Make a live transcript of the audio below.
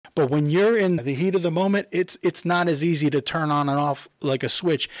But when you're in the heat of the moment, it's not as easy to turn on and off like a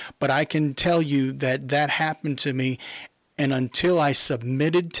switch. But I can tell you that that happened to me. And until I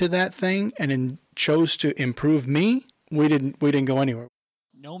submitted to that thing and chose to improve me, we didn't go anywhere.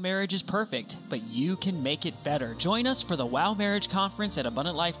 No marriage is perfect, but you can make it better. Join us for the Wow Marriage Conference at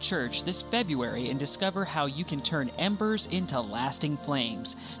Abundant Life Church this February and discover how you can turn embers into lasting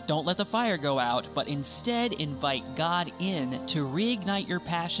flames. Don't let the fire go out, but instead invite God in to reignite your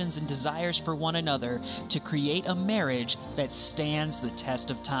passions and desires for one another to create a marriage that stands the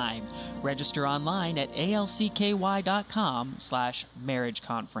test of time. Register online at alcky.com/marriage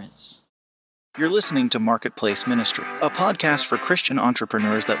conference. You're listening to Marketplace Ministry, a podcast for Christian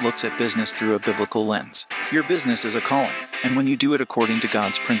entrepreneurs that looks at business through a biblical lens. Your business is a calling, and when you do it according to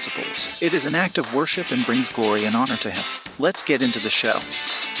God's principles, it is an act of worship and brings glory and honor to Him. Let's get into the show.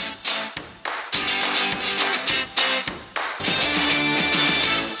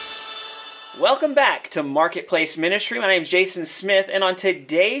 Welcome back to Marketplace Ministry. My name is Jason Smith, and on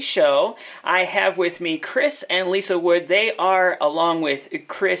today's show, I have with me Chris and Lisa Wood. They are, along with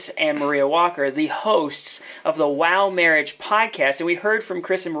Chris and Maria Walker, the hosts of the Wow Marriage podcast. And we heard from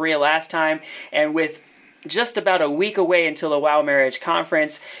Chris and Maria last time, and with just about a week away until the Wow Marriage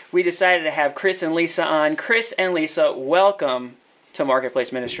Conference, we decided to have Chris and Lisa on. Chris and Lisa, welcome to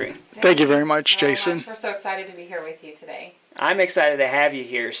Marketplace Ministry. Thank you very much, Jason. We're so excited to be here with you today. I'm excited to have you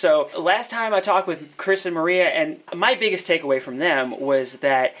here. So last time I talked with Chris and Maria, and my biggest takeaway from them was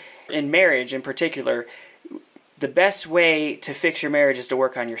that in marriage in particular, the best way to fix your marriage is to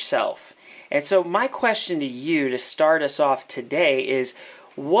work on yourself. And so my question to you to start us off today is,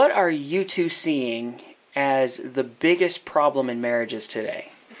 what are you two seeing as the biggest problem in marriages today?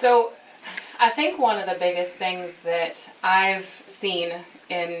 So I think one of the biggest things that I've seen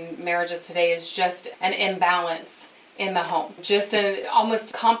in marriages today is just an imbalance in the home. Just an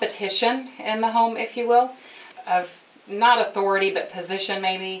almost competition in the home, if you will, of not authority, but position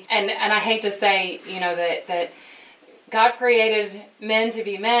maybe. And I hate to say, that God created men to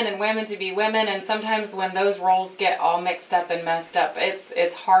be men and women to be women, and sometimes when those roles get all mixed up and messed up,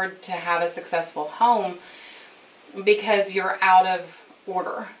 it's hard to have a successful home because you're out of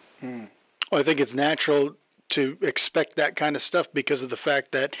order. Well, I think it's natural to expect that kind of stuff because of the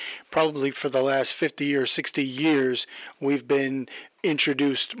fact that probably for the last 50 or 60 years, we've been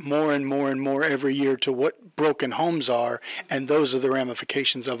introduced more and more and more every year to what broken homes are, and those are the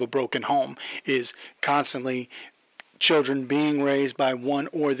ramifications of a broken home, is constantly children being raised by one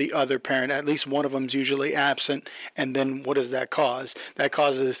or the other parent. At least one of them is usually absent, and then what does that cause? That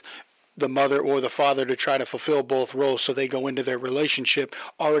causes the mother or the father to try to fulfill both roles, so they go into their relationship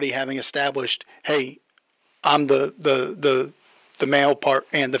already having established, hey, I'm the male part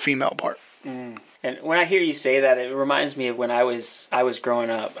and the female part. And when I hear you say that, it reminds me of when I was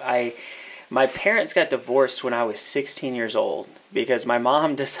growing up. My parents got divorced when I was 16 years old because my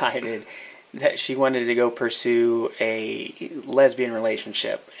mom decided that she wanted to go pursue a lesbian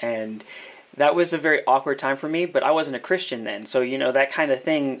relationship, and that was a very awkward time for me. But I wasn't a Christian then, so that kind of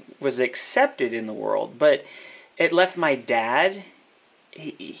thing was accepted in the world. But it left my dad,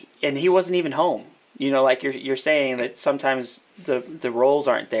 and he wasn't even home. Like you're saying that sometimes the roles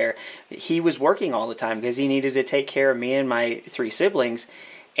aren't there. He was working all the time because he needed to take care of me and my 3 siblings,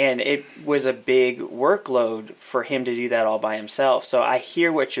 and it was a big workload for him to do that all by himself. So I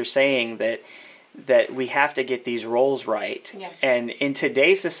hear what you're saying, that we have to get these roles right. Yeah. And in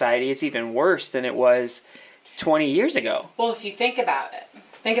today's society, it's even worse than it was 20 years ago. Well, if you think about it,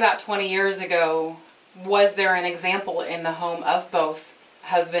 20 years ago, was there an example in the home of both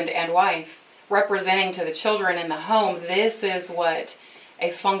husband and wife representing to the children in the home? This is what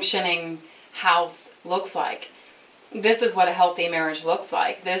a functioning house looks like. This is what a healthy marriage looks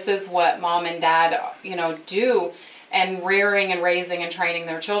like. This is what mom and dad, do, and rearing and raising and training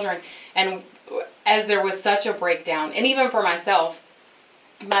their children. And as there was such a breakdown, and even for myself,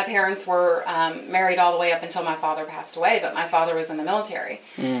 my parents were married all the way up until my father passed away, but my father was in the military.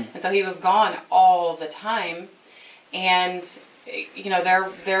 And so he was gone all the time. And,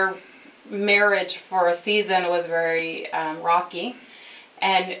 their marriage for a season was very rocky.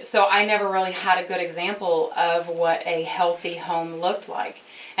 And so I never really had a good example of what a healthy home looked like.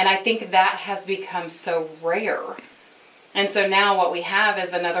 And I think that has become so rare. And so now what we have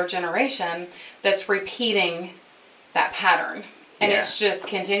is another generation that's repeating that pattern. And it's just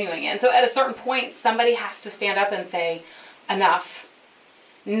continuing. And so at a certain point, somebody has to stand up and say, enough.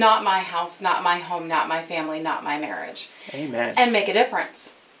 Not my house, not my home, not my family, not my marriage. Amen. And make a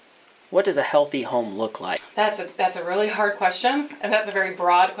difference. What does a healthy home look like? That's a really hard question, and that's a very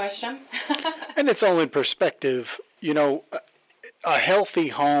broad question. And it's all in perspective. a healthy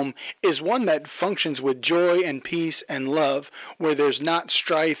home is one that functions with joy and peace and love, where there's not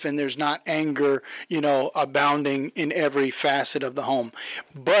strife and there's not anger, abounding in every facet of the home.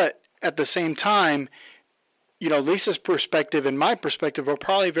 But at the same time, Lisa's perspective and my perspective are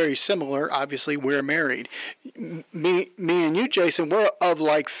probably very similar. Obviously, we're married. Me and you, Jason, we're of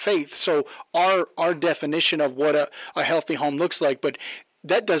like faith. So our definition of what a healthy home looks like, but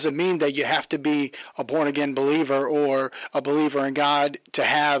that doesn't mean that you have to be a born-again believer or a believer in God to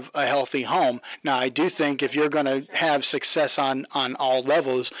have a healthy home. Now, I do think if you're going to have success on all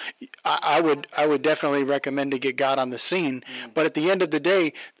levels, I would definitely recommend to get God on the scene. But at the end of the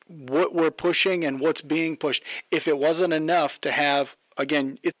day, what we're pushing and what's being pushed, if it wasn't enough to have,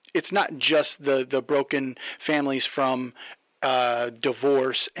 again, it's not just the broken families from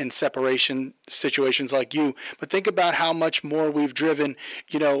divorce and separation situations like you, but think about how much more we've driven,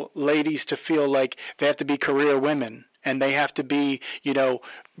 ladies to feel like they have to be career women and they have to be,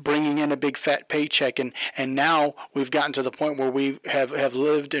 bringing in a big fat paycheck. And now we've gotten to the point where we have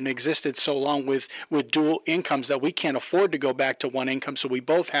lived and existed so long with dual incomes that we can't afford to go back to one income. So we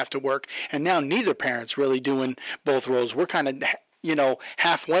both have to work. And now neither parent's really doing both roles. We're kind of,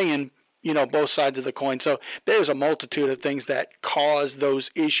 halfway in, both sides of the coin. So there's a multitude of things that cause those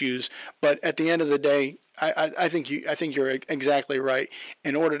issues. But at the end of the day, I think you're exactly right.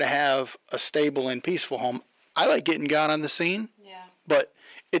 In order to have a stable and peaceful home, I like getting God on the scene. Yeah. But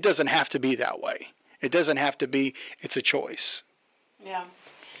it doesn't have to be that way. It doesn't have to be. It's a choice. Yeah.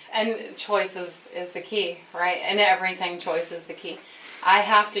 And choice is the key, right? And everything, choice is the key. I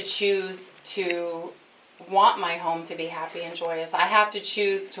have to choose to want my home to be happy and joyous. I have to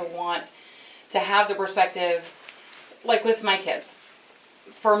choose to want to have the perspective, like with my kids.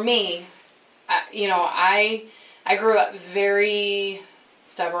 For me, I grew up very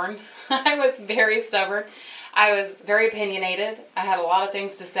stubborn. I was very stubborn. I was very opinionated. I had a lot of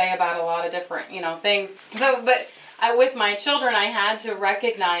things to say about a lot of different, things. So, but with my children, I had to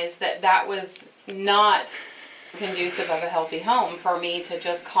recognize that was not conducive of a healthy home for me to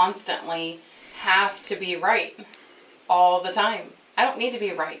just constantly have to be right all the time. I don't need to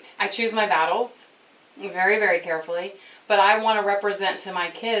be right. I choose my battles very, very carefully, but I want to represent to my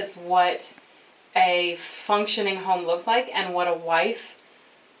kids what a functioning home looks like and what a wife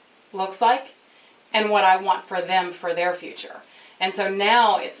looks like and what I want for them for their future. And so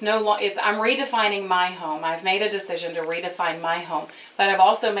now I'm redefining my home. I've made a decision to redefine my home, but I've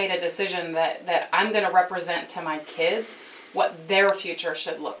also made a decision that I'm going to represent to my kids what their future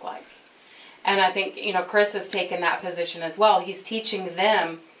should look like. And I think, Chris has taken that position as well. He's teaching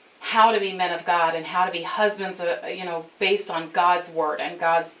them how to be men of God and how to be husbands, based on God's word and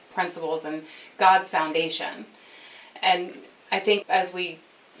God's principles and God's foundation. And I think as we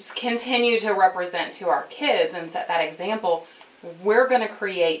continue to represent to our kids and set that example, we're going to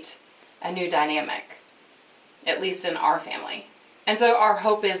create a new dynamic, at least in our family. And so our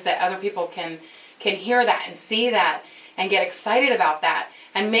hope is that other people can hear that and see that and get excited about that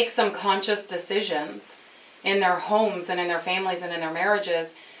and make some conscious decisions in their homes and in their families and in their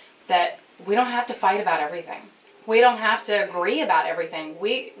marriages, that we don't have to fight about everything. We don't have to agree about everything.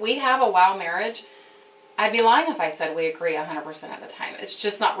 We have a wow marriage. I'd be lying if I said we agree 100% of the time. It's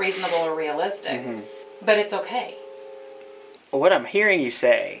just not reasonable or realistic. Mm-hmm. But it's okay. What I'm hearing you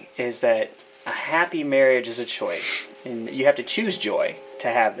say is that a happy marriage is a choice, and you have to choose joy to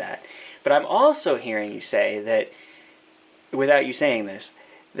have that. But I'm also hearing you say that, without you saying this,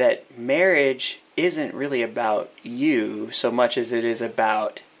 that marriage isn't really about you so much as it is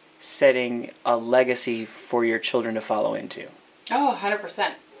about setting a legacy for your children to follow into. Oh,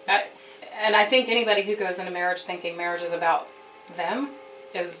 100%. And I think anybody who goes into marriage thinking marriage is about them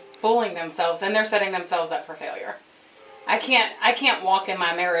is fooling themselves, and they're setting themselves up for failure. I can't walk in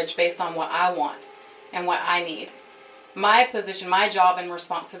my marriage based on what I want and what I need. My position, my job and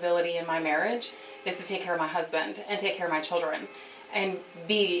responsibility in my marriage is to take care of my husband and take care of my children and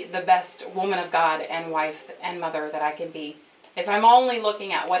be the best woman of God and wife and mother that I can be. If I'm only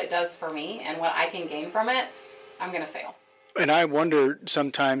looking at what it does for me and what I can gain from it, I'm going to fail. And I wonder,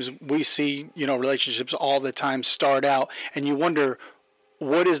 sometimes we see, relationships all the time start out, and you wonder,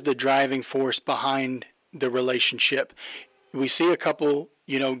 what is the driving force behind the relationship? We see a couple,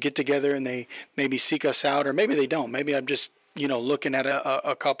 get together and they maybe seek us out, or maybe they don't. Maybe I'm just, looking at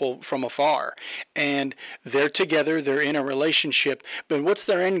a couple from afar, and they're together, they're in a relationship, but what's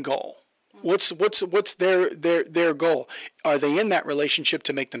their end goal? What's their goal? Are they in that relationship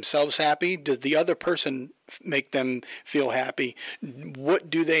to make themselves happy? Does the other person make them feel happy? What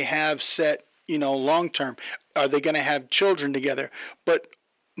do they have set, long term? Are they going to have children together? But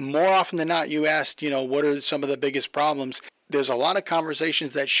more often than not, you asked, what are some of the biggest problems? there's a lot of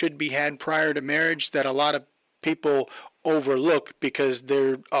conversations that should be had prior to marriage that a lot of people overlook because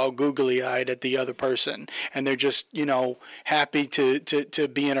they're all googly-eyed at the other person, and they're just, happy to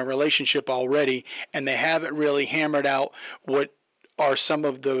be in a relationship already, and they haven't really hammered out what are some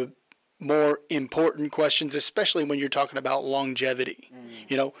of the more important questions, especially when you're talking about longevity.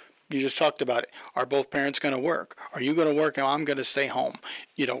 You just talked about it. Are both parents going to work? Are you going to work and I'm going to stay home?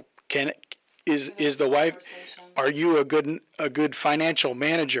 Is the wife, are you a good financial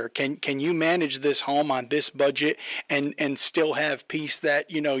manager? Can you manage this home on this budget and still have peace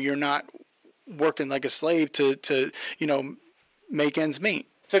that, you're not working like a slave to make ends meet?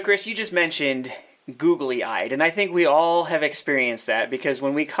 So Chris, you just mentioned googly-eyed, and I think we all have experienced that, because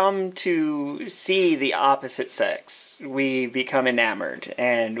when we come to see the opposite sex, we become enamored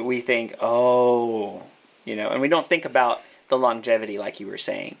and we think, and we don't think about the longevity like you were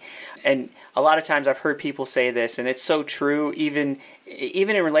saying. And a lot of times I've heard people say this, and it's so true, even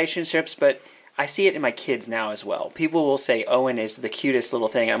in relationships, but I see it in my kids now as well. People will say Owen is the cutest little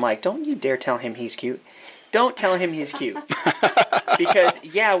thing. I'm like, don't you dare tell him he's cute. Don't tell him he's cute. Because,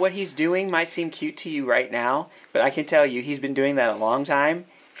 what he's doing might seem cute to you right now, but I can tell you he's been doing that a long time,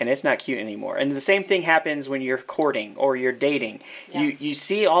 and it's not cute anymore. And the same thing happens when you're courting or you're dating. Yeah. You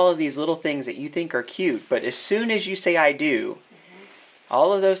see all of these little things that you think are cute, but as soon as you say I do,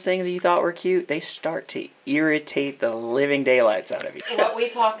 all of those things that you thought were cute, they start to irritate the living daylights out of you. What we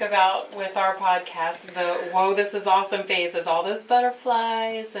talk about with our podcast, the whoa, this is awesome phase, is all those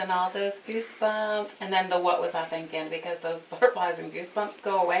butterflies and all those goosebumps, and then the what was I thinking, because those butterflies and goosebumps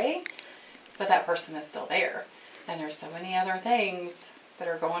go away, but that person is still there. And there's so many other things that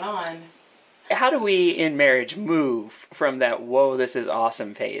are going on. How do we in marriage move from that whoa, this is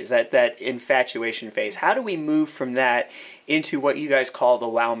awesome phase, that infatuation phase? How do we move from that into what you guys call the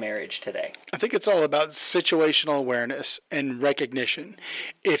wow marriage today? I think it's all about situational awareness and recognition.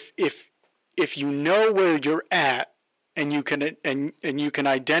 If you know where you're at and you can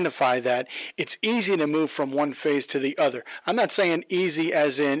identify that, it's easy to move from one phase to the other. I'm not saying easy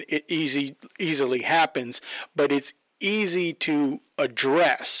as in it easily happens, but it's easy to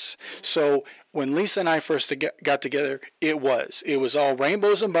address. So when Lisa and I first got together, it was all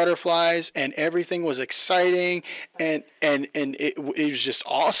rainbows and butterflies, and everything was exciting, and it was just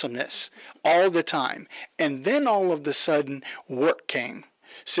awesomeness all the time. And then all of a sudden, work came.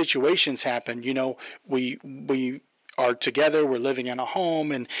 Situations happened. We are together, we're living in a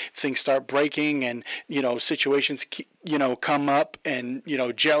home, and things start breaking, and situations come up, and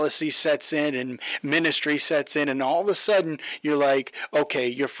jealousy sets in and ministry sets in, and all of a sudden you're like, okay,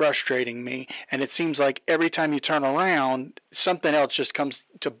 you're frustrating me, and it seems like every time you turn around something else just comes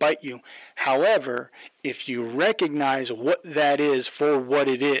to bite you. However, if you recognize what that is for what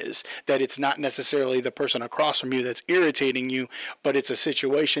it is, that it's not necessarily the person across from you that's irritating you, but it's a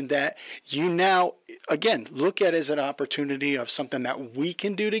situation that you now, again, look at as an opportunity of something that we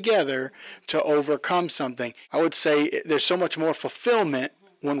can do together to overcome something. I would say there's so much more fulfillment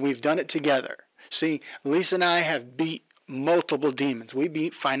when we've done it together. See, Lisa and I have beat multiple demons. We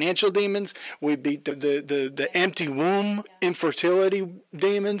beat financial demons. We beat the empty womb, infertility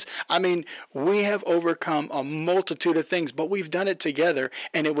demons. I mean, we have overcome a multitude of things, but we've done it together.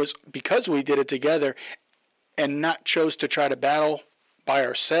 And it was because we did it together and not chose to try to battle by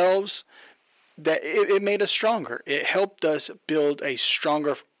ourselves that it made us stronger. It helped us build a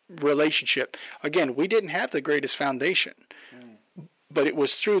stronger relationship. Again, we didn't have the greatest foundation. But it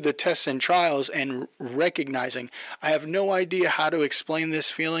was through the tests and trials and recognizing, I have no idea how to explain this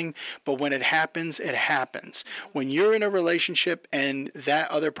feeling, but when it happens, it happens. When you're in a relationship and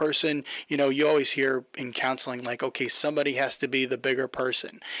that other person, you always hear in counseling, like, okay, somebody has to be the bigger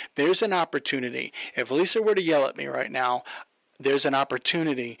person. There's an opportunity. If Lisa were to yell at me right now, there's an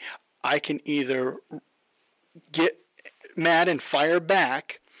opportunity. I can either get mad and fire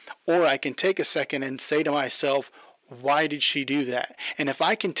back, or I can take a second and say to myself, why did she do that? And if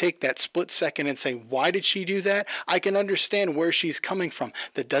I can take that split second and say, why did she do that? I can understand where she's coming from.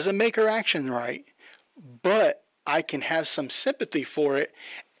 That doesn't make her action right, but I can have some sympathy for it,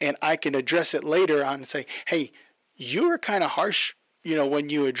 and I can address it later on and say, hey, you were kind of harsh, when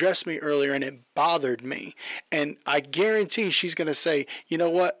you addressed me earlier, and it bothered me. And I guarantee she's going to say, you know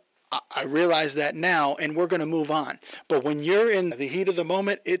what? I realize that now, and we're going to move on. But when you're in the heat of the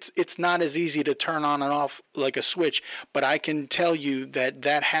moment, it's not as easy to turn on and off like a switch. But I can tell you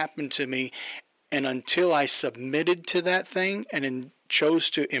that happened to me, and until I submitted to that thing and chose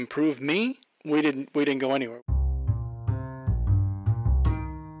to improve me, we didn't go anywhere.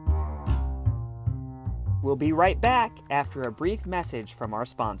 We'll be right back after a brief message from our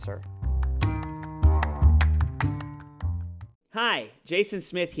sponsor. Hi, Jason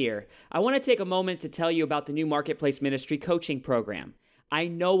Smith here. I want to take a moment to tell you about the new Marketplace Ministry coaching program. I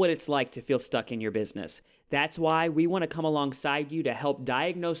know what it's like to feel stuck in your business. That's why we want to come alongside you to help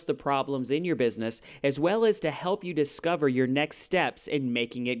diagnose the problems in your business, as well as to help you discover your next steps in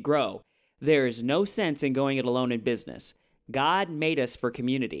making it grow. There is no sense in going it alone in business. God made us for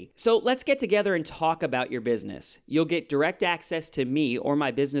community. So let's get together and talk about your business. You'll get direct access to me or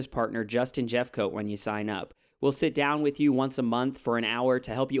my business partner, Justin Jeffcoat, when you sign up. We'll sit down with you once a month for an hour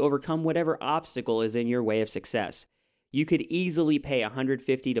to help you overcome whatever obstacle is in your way of success. You could easily pay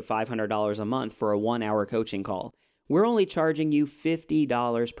 $150 to $500 a month for a 1-hour coaching call. We're only charging you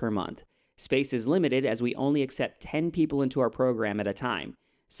 $50 per month. Space is limited as we only accept 10 people into our program at a time.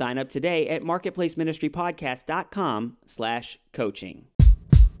 Sign up today at marketplaceministrypodcast.com/coaching.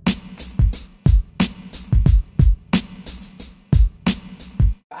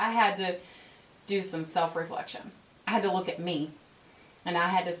 I had to do some self-reflection. I had to look at me, and I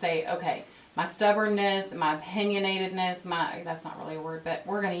had to say, okay, my stubbornness, my opinionatedness, that's not really a word, but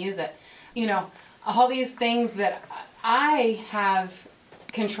we're going to use it. All these things that I have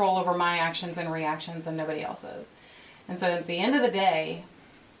control over my actions and reactions and nobody else's. And so at the end of the day,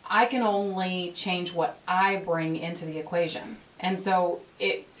 I can only change what I bring into the equation. And so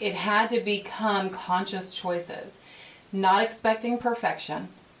it had to become conscious choices, not expecting perfection.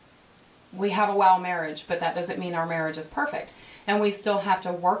 We have a wow marriage, but that doesn't mean our marriage is perfect. And we still have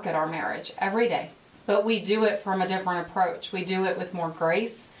to work at our marriage every day. But we do it from a different approach. We do it with more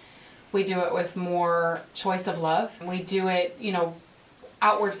grace. We do it with more choice of love. We do it,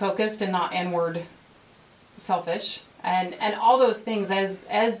 outward focused and not inward selfish. And all those things,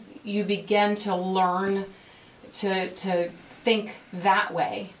 as you begin to learn to think that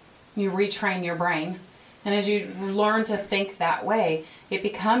way, you retrain your brain. And as you learn to think that way, it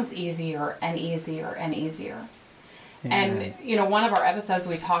becomes easier and easier and easier. Amen. And, one of our episodes,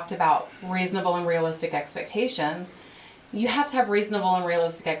 we talked about reasonable and realistic expectations. You have to have reasonable and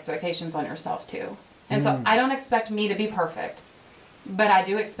realistic expectations on yourself, too. And so I don't expect me to be perfect, but I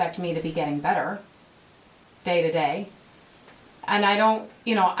do expect me to be getting better day to day. And I don't,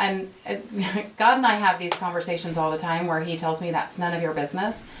 and God and I have these conversations all the time where he tells me that's none of your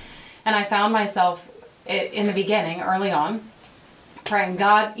business. And I found myself in the beginning, early on, praying,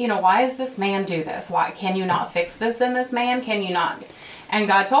 God, why does this man do this? Why can you not fix this in this man? Can you not? And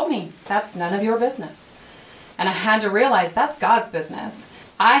God told me, that's none of your business. And I had to realize that's God's business.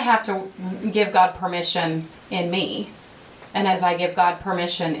 I have to give God permission in me. And as I give God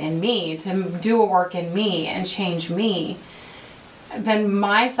permission in me to do a work in me and change me, then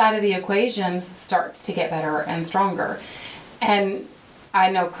my side of the equation starts to get better and stronger. And I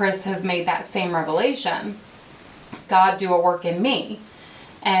know Chris has made that same revelation. God do a work in me.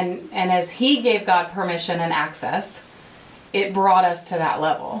 And as he gave God permission and access, it brought us to that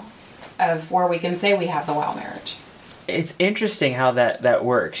level of where we can say we have the wow marriage. It's interesting how that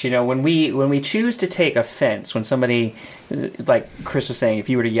works. When we choose to take offense, when somebody, like Chris was saying, if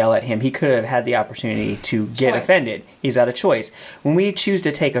you were to yell at him, he could have had the opportunity to get offended. He's got a choice. When we choose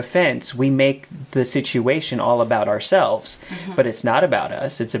to take offense, we make the situation all about ourselves. Mm-hmm. But it's not about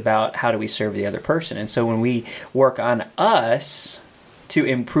us. It's about how do we serve the other person. And so when we work on us to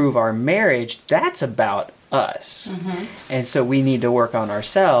improve our marriage, that's about us. Mm-hmm. And so we need to work on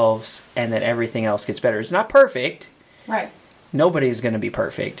ourselves, and then everything else gets better. It's not perfect. Right. Nobody's going to be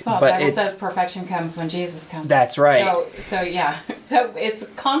perfect. Well, but the Bible says perfection comes when Jesus comes. That's right. So yeah. So it's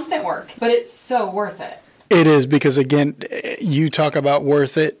constant work, but it's so worth it. It is, because again, you talk about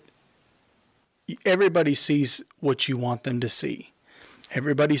worth it. Everybody sees what you want them to see.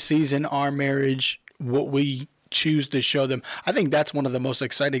 Everybody sees in our marriage what we choose to show them. I think that's one of the most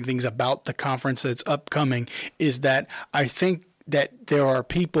exciting things about the conference that's upcoming, is that I think that there are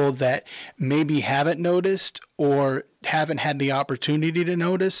people that maybe haven't noticed or haven't had the opportunity to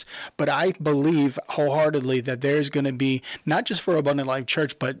notice, but I believe wholeheartedly that there's going to be, not just for Abundant Life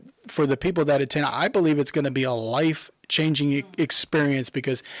Church, but for the people that attend, I believe it's going to be a life-changing experience,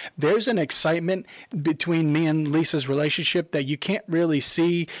 because there's an excitement between me and Lisa's relationship that you can't really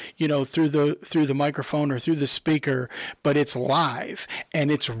see, through the microphone or through the speaker, but it's live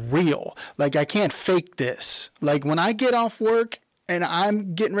and it's real. Like, I can't fake this. Like, when I get off work and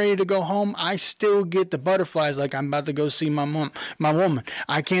I'm getting ready to go home, I still get the butterflies, like I'm about to go see my woman.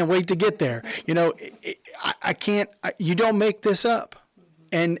 I can't wait to get there. I can't, you don't make this up.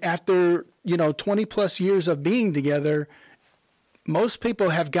 And after, 20 plus years of being together, most people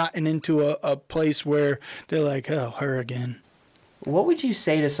have gotten into a place where they're like, oh, her again. What would you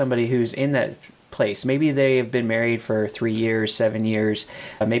say to somebody who's in that place? Maybe they have been married for 3 years, 7 years,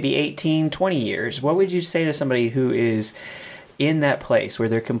 maybe 18, 20 years. What would you say to somebody who is in that place where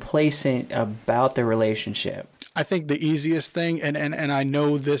they're complacent about their relationship? I think the easiest thing, and I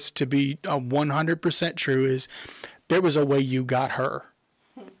know this to be 100% true, is there was a way you got her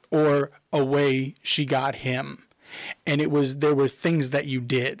or a way she got him. And there were things that you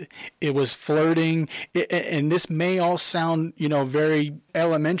did. It was flirting. And this may all sound, very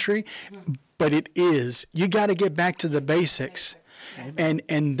elementary, but it is. You got to get back to the basics.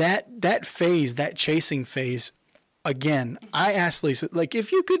 And that phase, that chasing phase, again, I asked Lisa,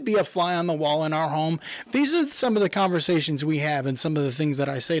 if you could be a fly on the wall in our home, these are some of the conversations we have and some of the things that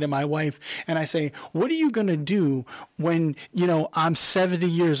I say to my wife. And I say, what are you going to do when, I'm 70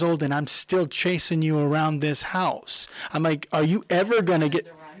 years old and I'm still chasing you around this house? I'm like, are you ever going to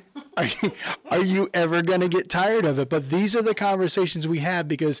get... Are you ever going to get tired of it? But these are the conversations we have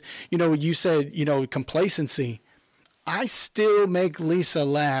because, you said, complacency. I still make Lisa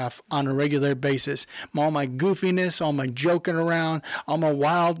laugh on a regular basis. All my goofiness, all my joking around, all my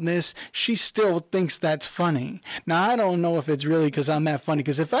wildness, she still thinks that's funny. Now, I don't know if it's really because I'm that funny,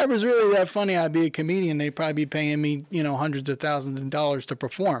 because if I was really that funny, I'd be a comedian. They'd probably be paying me, hundreds of thousands of dollars to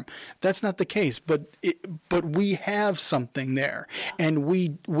perform. That's not the case, but we have something there, and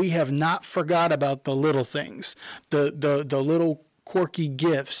we have not forgot about the little things, the little quirky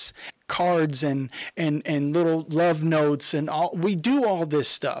gifts, cards and little love notes, and all. We do all this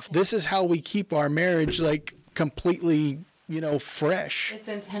stuff. This is how we keep our marriage completely, fresh. It's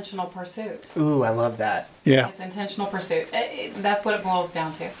intentional pursuit. Ooh, I love that. Yeah. It's intentional pursuit. That's what it boils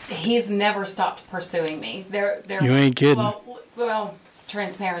down to. He's never stopped pursuing me. You ain't kidding. Well,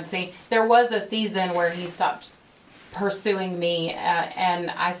 transparency. There was a season where he stopped pursuing me, and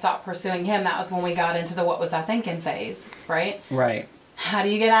I stopped pursuing him. That was when we got into the what was I thinking phase, right? Right. How do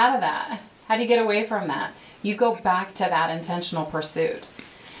you get out of that? How do you get away from that? You go back to that intentional pursuit.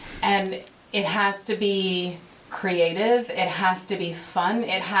 And it has to be creative. It has to be fun.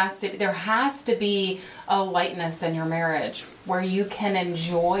 There has to be a lightness in your marriage where you can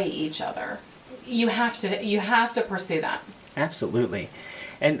enjoy each other. You have to pursue that. Absolutely.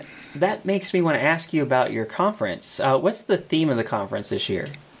 And that makes me want to ask you about your conference. What's the theme of the conference this year?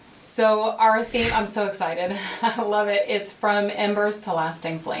 So our theme, I'm so excited. I love it. It's from Embers to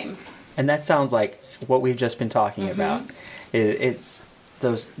Lasting Flames. And that sounds like what we've just been talking about. It's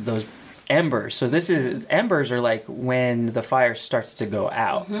those embers. So embers are like when the fire starts to go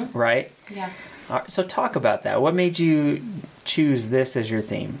out, right? Yeah. So talk about that. What made you choose this as your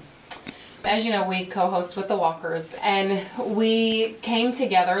theme? As you know, we co-host with the Walkers, and we came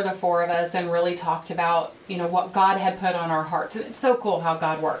together, the four of us, and really talked about, what God had put on our hearts. And it's so cool how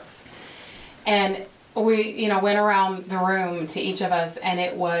God works. And we, went around the room to each of us, and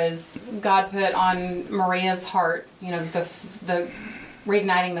it was God put on Maria's heart, the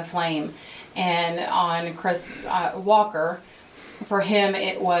reigniting the flame, and on Chris Walker, for him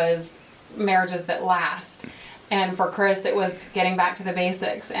it was marriages that last. And for Chris, it was getting back to the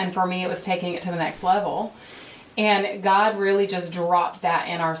basics. And for me, it was taking it to the next level. And God really just dropped that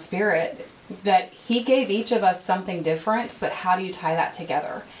in our spirit, that he gave each of us something different, but how do you tie that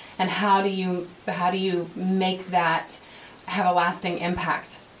together? And how do you make that have a lasting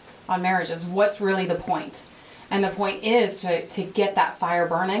impact on marriages? What's really the point? And the point is to get that fire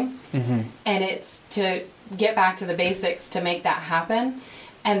burning. And it's to get back to the basics to make that happen.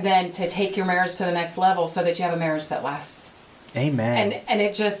 And then to take your marriage to the next level so that you have a marriage that lasts. Amen. And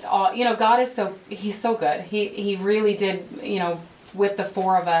it just all, God is he's so good. He really did, with the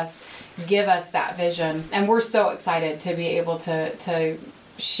four of us, give us that vision. And we're so excited to be able to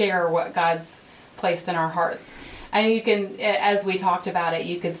share what God's placed in our hearts. And you can, as we talked about it,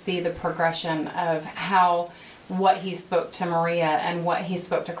 you could see the progression of what he spoke to Maria and what he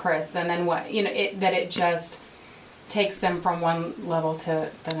spoke to Chris. And then that it just takes them from one level to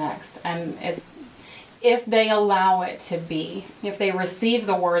the next. And it's, if they allow it to be, if they receive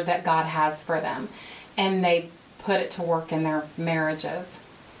the word that God has for them and they put it to work in their marriages,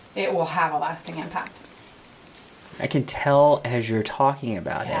 it will have a lasting impact. I can tell as you're talking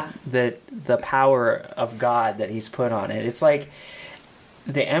about it that the power of God that he's put on it. It's like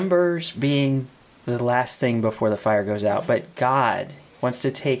the embers being the last thing before the fire goes out, but God wants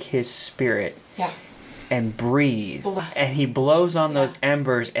to take his spirit and breathe, and he blows on those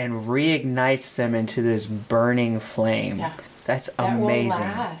embers and reignites them into this burning flame. Yeah. That's amazing.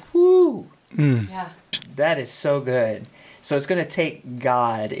 Will last. Woo! Yeah. That is so good. So it's going to take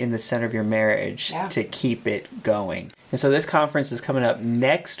God in the center of your marriage to keep it going. And so this conference is coming up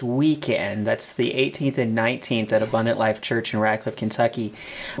next weekend. That's the 18th and 19th at Abundant Life Church in Radcliffe, Kentucky.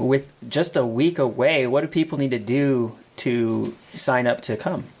 With just a week away, what do people need to do to sign up to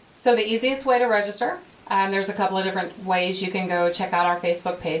come? So the easiest way to register There's a couple of different ways you can go check out our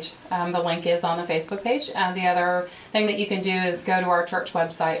Facebook page. The link is on the Facebook page. The other thing that you can do is go to our church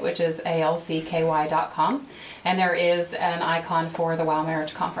website, which is alcky.com, and there is an icon for the Wow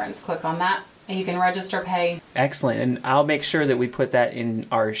Marriage Conference. Click on that, and you can register, pay. Excellent. And I'll make sure that we put that in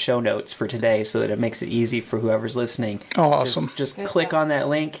our show notes for today so that it makes it easy for whoever's listening. Oh, awesome. Just click on that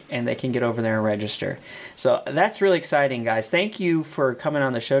link and they can get over there and register. So that's really exciting, guys. Thank you for coming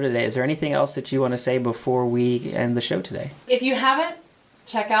on the show today. Is there anything else that you want to say before we end the show today? If you haven't,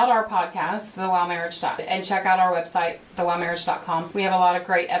 check out our podcast, The Wow Marriage, and check out our website, thewowmarriage.com. We have a lot of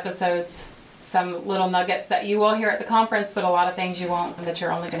great episodes, some little nuggets that you will hear at the conference, but a lot of things you won't, and that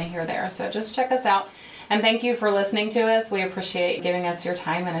you're only going to hear there. So just check us out. And thank you for listening to us. We appreciate giving us your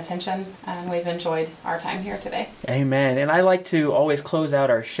time and attention, and we've enjoyed our time here today. Amen. And I like to always close out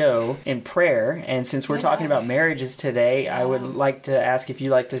our show in prayer. And since we're talking about marriages today, I would like to ask if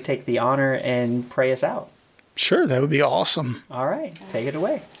you'd like to take the honor and pray us out. Sure, that would be awesome. All right, take it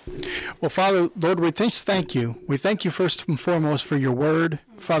away. Well, Father, Lord, we thank you. We thank you first and foremost for your word,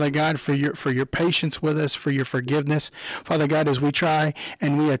 Father God, for your patience with us, for your forgiveness, Father God, as we try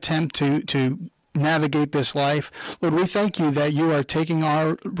and we attempt to navigate this life. Lord, we thank you that you are taking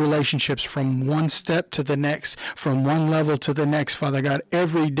our relationships from one step to the next, from one level to the next, Father God,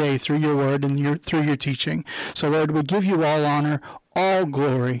 every day through your word and through your teaching. So, Lord, we give you all honor, all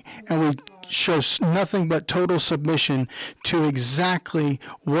glory, and we show nothing but total submission to exactly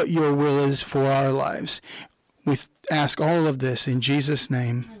what your will is for our lives. We ask all of this in Jesus'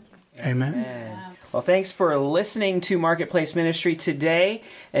 name. Amen. Well, thanks for listening to Marketplace Ministry today.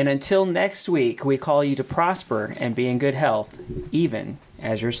 And until next week, we call you to prosper and be in good health, even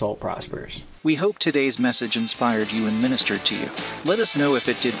as your soul prospers. We hope today's message inspired you and ministered to you. Let us know if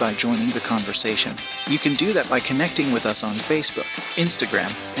it did by joining the conversation. You can do that by connecting with us on Facebook,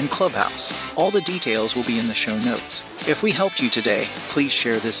 Instagram, and Clubhouse. All the details will be in the show notes. If we helped you today, please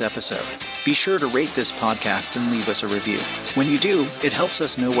share this episode. Be sure to rate this podcast and leave us a review. When you do, it helps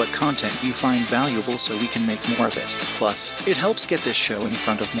us know what content you find valuable so we can make more of it. Plus, it helps get this show in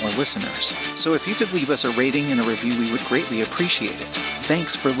front of more listeners. So if you could leave us a rating and a review, we would greatly appreciate it.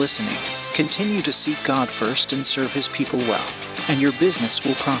 Thanks for listening. Continue to seek God first and serve His people well, and your business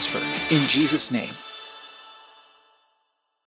will prosper. In Jesus' name.